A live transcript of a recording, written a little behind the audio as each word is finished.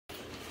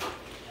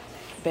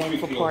back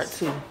for part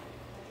 2. Girl,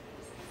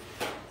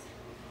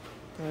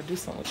 do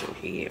something with your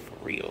head for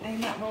real.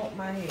 Ain't nothing wrong with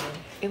my hair.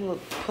 It look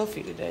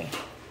puffy today.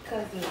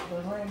 Cause the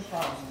rain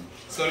falling.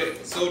 So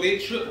they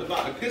tripped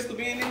about the pistol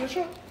being in the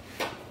truck?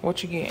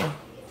 What you getting?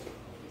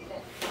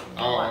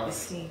 Oh, to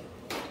see.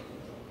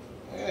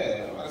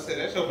 Yeah, I said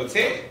that's your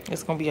protect.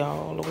 It's gonna be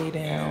all the way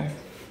down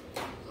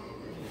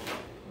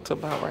to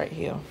about right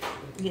here.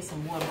 Get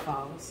some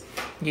waterfalls.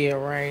 Yeah,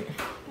 right.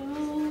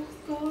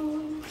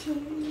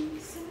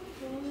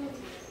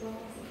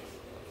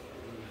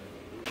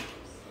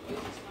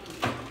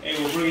 Hey,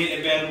 we'll bring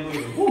it back.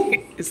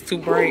 It's too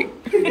bright.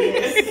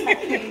 Yes, I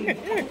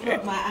can't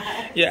put my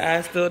eye. Your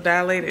eyes still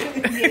dilated.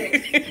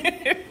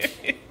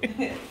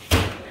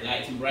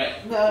 Not too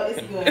bright. No,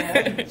 it's good.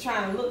 I'm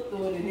trying to look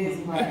through it. It is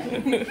bright.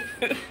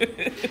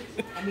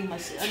 I need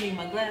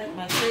my glass,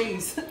 my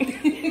shades.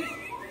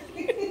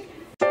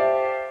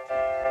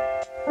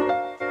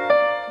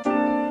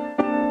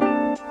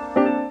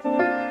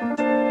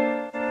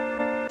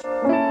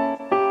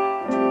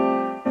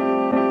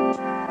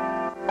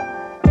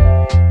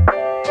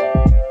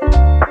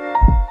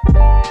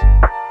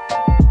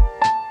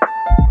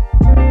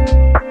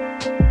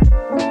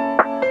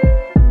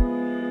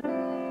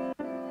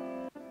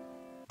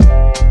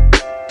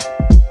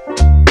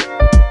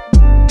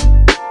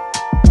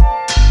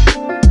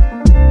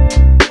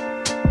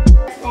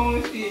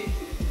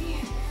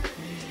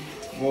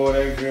 Boy,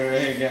 that girl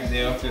ain't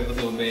goddamn felt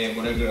so bad.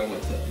 Boy, that girl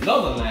went to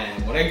another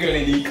line. Boy, that girl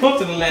ain't even come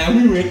to the line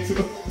we went to.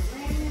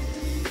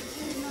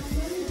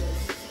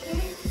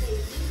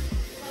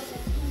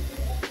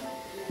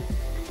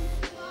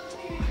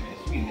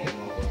 She never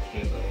gonna go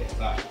straight up that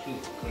side. She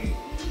was crazy.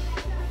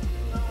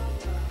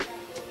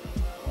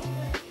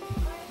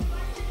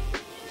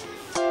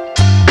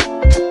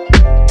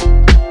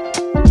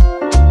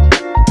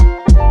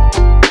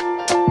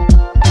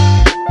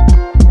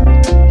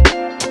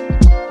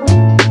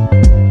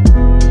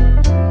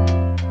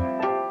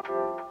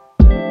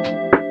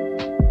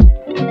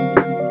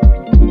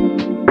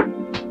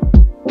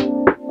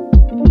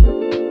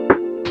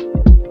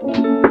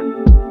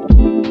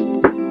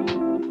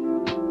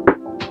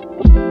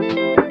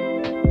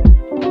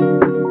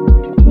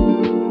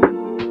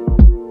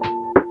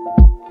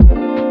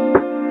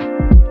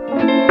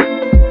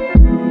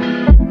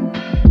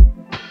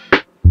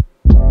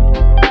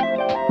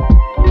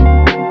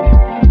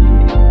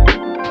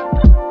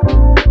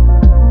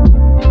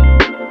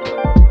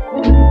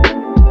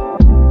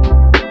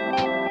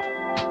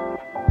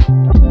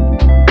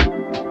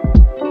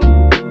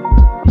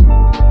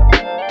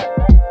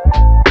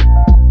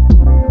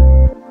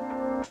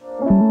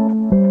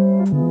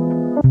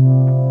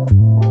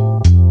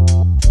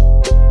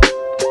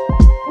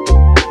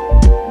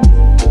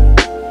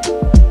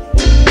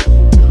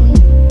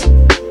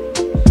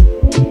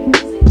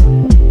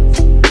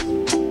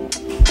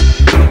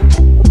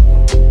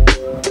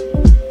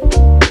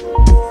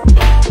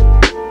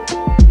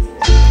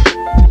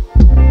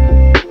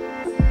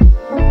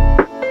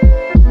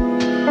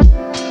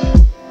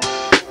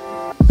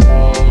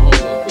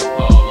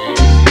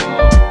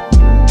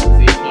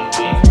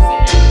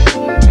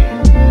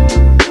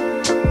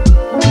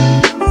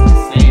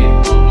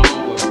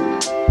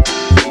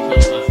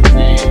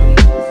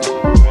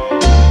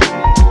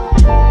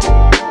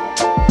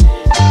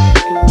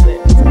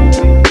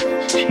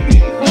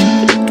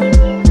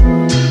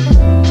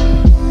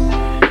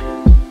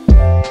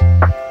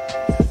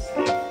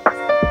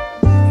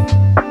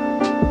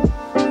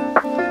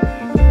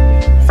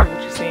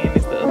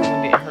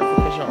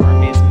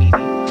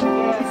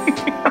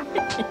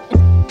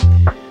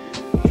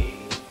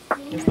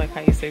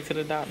 To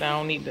the doctor,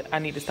 I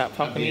need to stop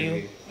talking to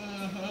you.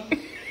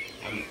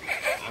 I'm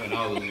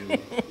always.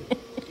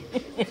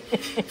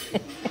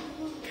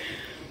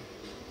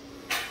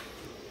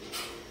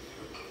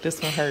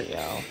 This one hurt,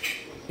 y'all.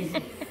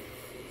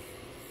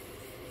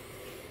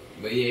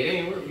 But yeah, it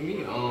ain't work for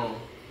me.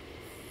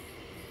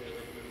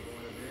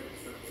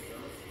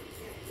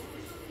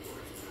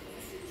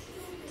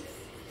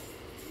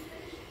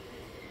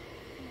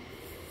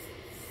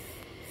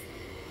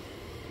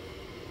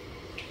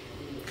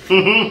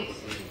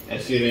 That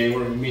shit ain't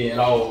work for me at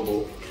all,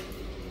 bro.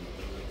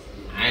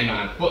 I ain't know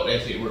how to fuck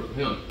that shit work for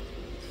him.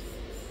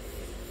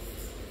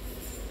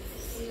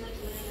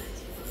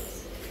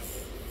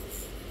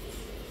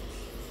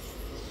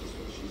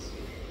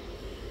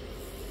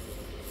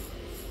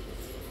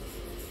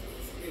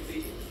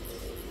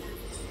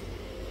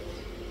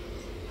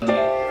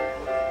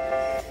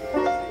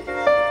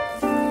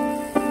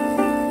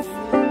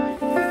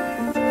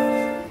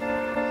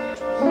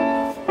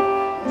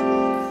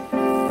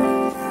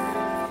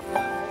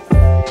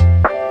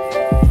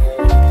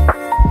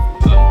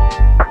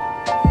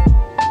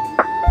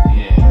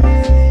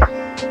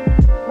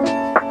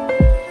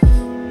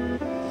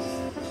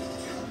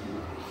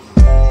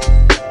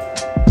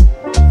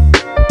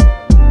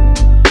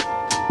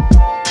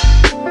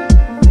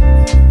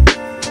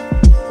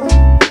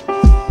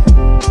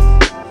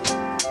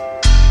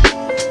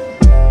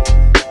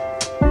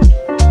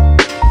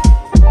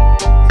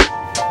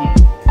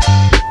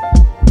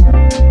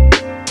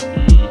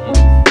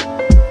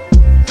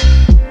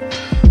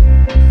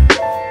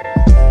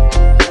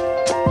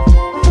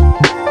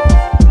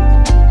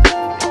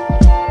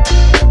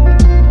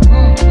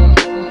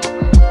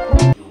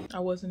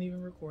 wasn't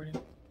even recording.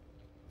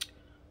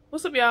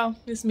 What's up, y'all?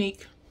 It's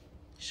Meek.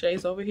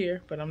 Shay's over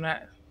here, but I'm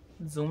not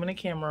zooming the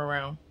camera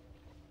around.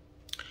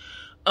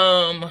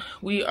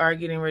 We are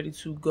getting ready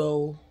to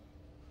go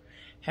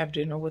have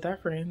dinner with our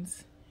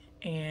friends.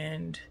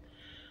 And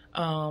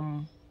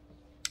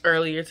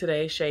earlier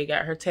today, Shay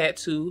got her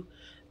tattoo.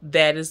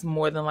 That is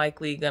more than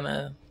likely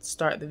gonna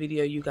start the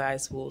video. You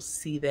guys will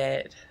see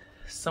that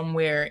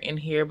somewhere in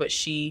here. But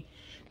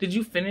did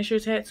you finish your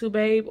tattoo,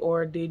 babe?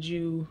 Or did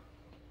you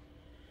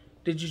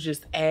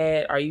just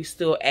add? Are you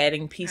still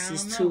adding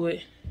pieces to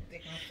it?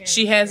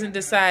 She hasn't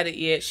decided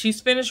yet. She's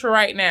finished for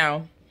right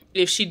now.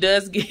 If she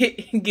does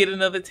get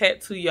another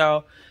tattoo,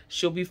 y'all,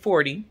 she'll be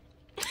 40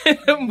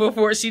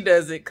 before she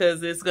does it,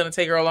 because it's gonna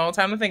take her a long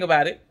time to think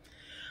about it.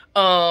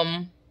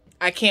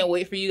 I can't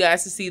wait for you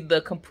guys to see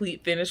the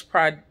complete finished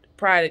project.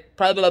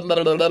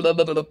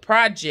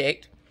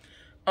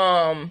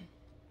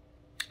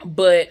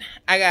 But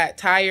I got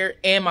tired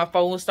and my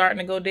phone was starting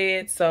to go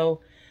dead,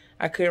 so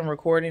I couldn't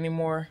record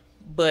anymore.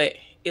 But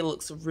it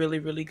looks really,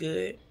 really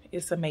good.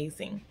 It's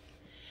amazing.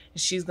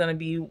 She's gonna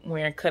be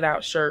wearing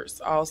cutout shirts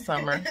all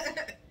summer.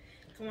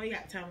 Come on, you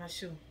gotta tie my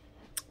shoe.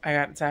 I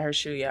gotta tie her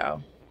shoe,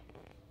 y'all.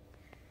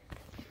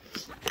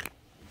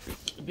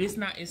 It's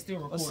still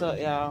recording. What's up,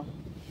 y'all?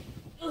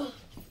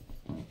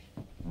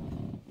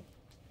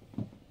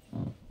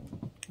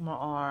 My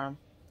arm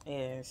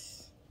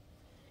is...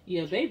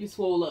 Yeah, baby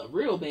swole up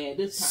real bad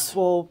this time.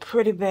 Swole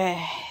pretty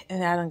bad.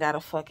 And I done got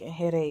a fucking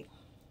headache.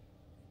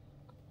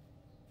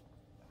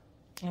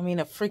 I mean,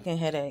 a freaking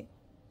headache.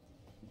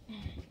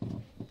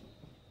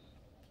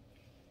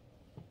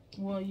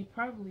 Well, you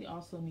probably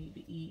also need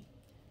to eat,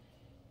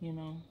 you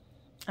know.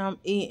 I'm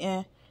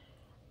eating.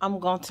 I'm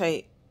gonna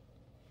take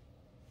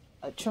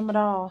a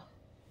Tramadol.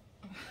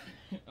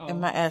 Oh.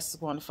 And my ass is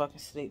going to fucking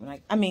sleep.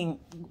 My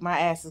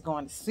ass is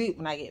going to sleep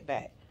when I get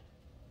back.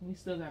 We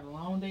still got a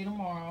long day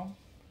tomorrow.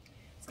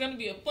 It's going to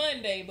be a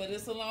fun day, but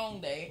it's a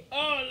long day.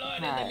 Oh,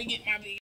 Lord, let me get my big